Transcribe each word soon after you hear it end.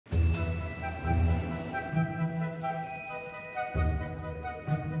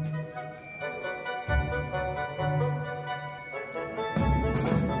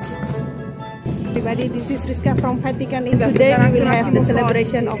everybody, this is Rizka from Vatican. Today we will have the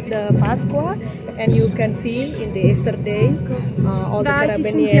celebration of the Pasqua, and you can see in the Easter day all the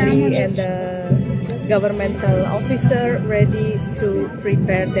carabinieri and the governmental officer ready to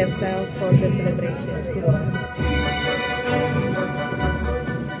prepare themselves for the celebration.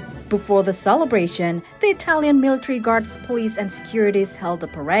 Before the celebration, the Italian military guards, police and securities held a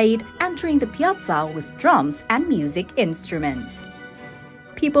parade, entering the piazza with drums and music instruments.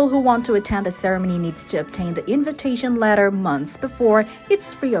 People who want to attend the ceremony needs to obtain the invitation letter months before.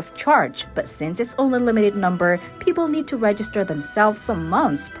 It's free of charge, but since it's only a limited number, people need to register themselves some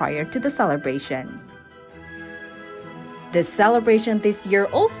months prior to the celebration. The celebration this year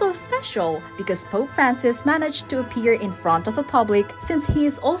also special because Pope Francis managed to appear in front of the public since he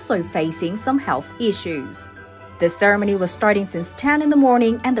is also facing some health issues. The ceremony was starting since 10 in the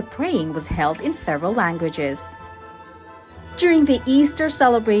morning and the praying was held in several languages. During the Easter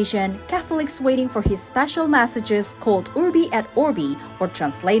celebration, Catholics waiting for his special messages called Urbi et Orbi, or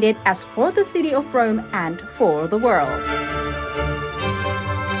translated as for the city of Rome and for the world.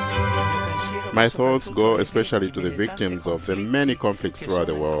 My thoughts go especially to the victims of the many conflicts throughout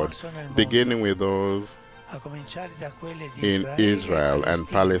the world, beginning with those in Israel and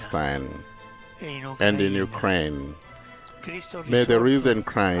Palestine and in Ukraine. May the risen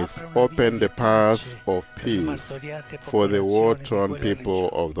Christ open the path of peace for the war-torn people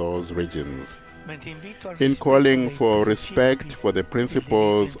of those regions. In calling for respect for the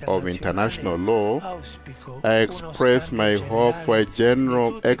principles of international law, I express my hope for a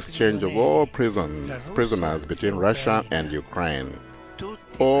general exchange of all prisoners between Russia and Ukraine,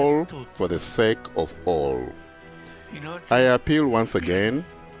 all for the sake of all. I appeal once again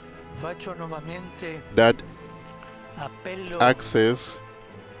that access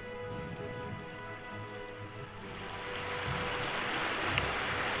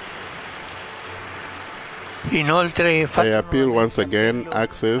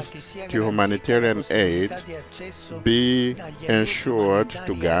access to humanitarian aid be ensured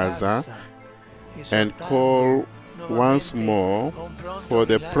to Gaza, and call once more for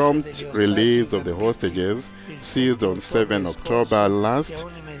the prompt release of the hostages seized on 7 October last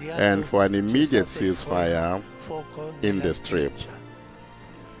and for an immediate ceasefire in the Strip.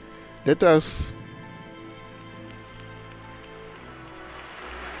 Let us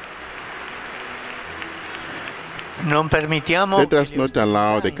not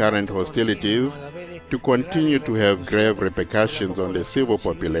allow the current hostilities to continue to have grave repercussions on the civil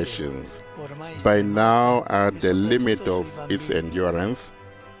populations, by now at the limit of its endurance,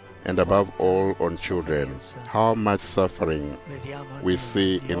 and above all on children. How much suffering we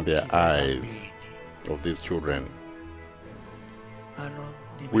see in the eyes of these children.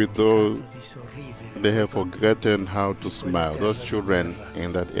 With those, they have forgotten how to smile. Those children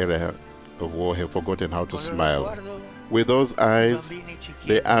in that area of war have forgotten how to smile. With those eyes,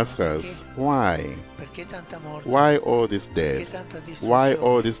 they ask us, why? Why all this death? Why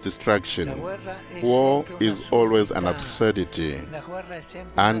all this destruction? War is always an absurdity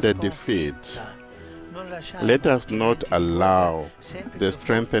and a defeat. Let us not allow the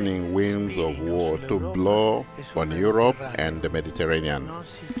strengthening winds of war to blow on Europe and the Mediterranean.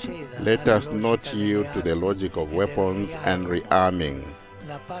 Let us not yield to the logic of weapons and rearming.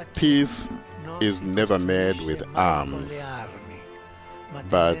 Peace is never made with arms,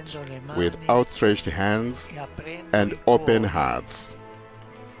 but with outstretched hands and open hearts.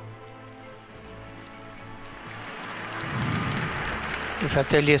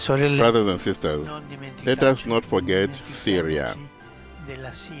 Brothers and sisters, let us not forget Syria,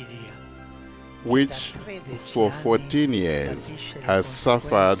 which for 14 years has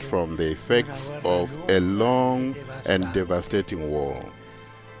suffered from the effects of a long and devastating war.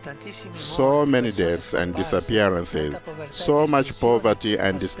 So many deaths and disappearances, so much poverty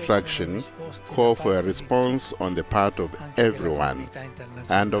and destruction call for a response on the part of everyone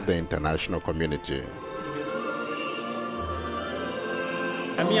and of the international community.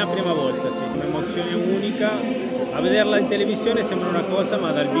 La mia prima volta, sì, un'emozione unica. A vederla in televisione sembra una cosa,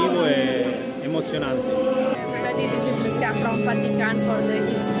 ma dal vivo è emozionante. Everybody, this is Rizka from Vatican for the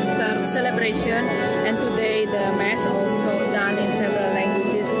Easter celebration, and today the Mass also done in several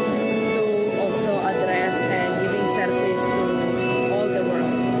languages to also address and giving service to all the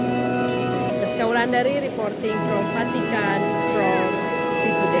world. Rizka Wulandari reporting from Vatican from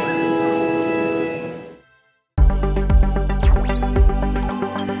Today.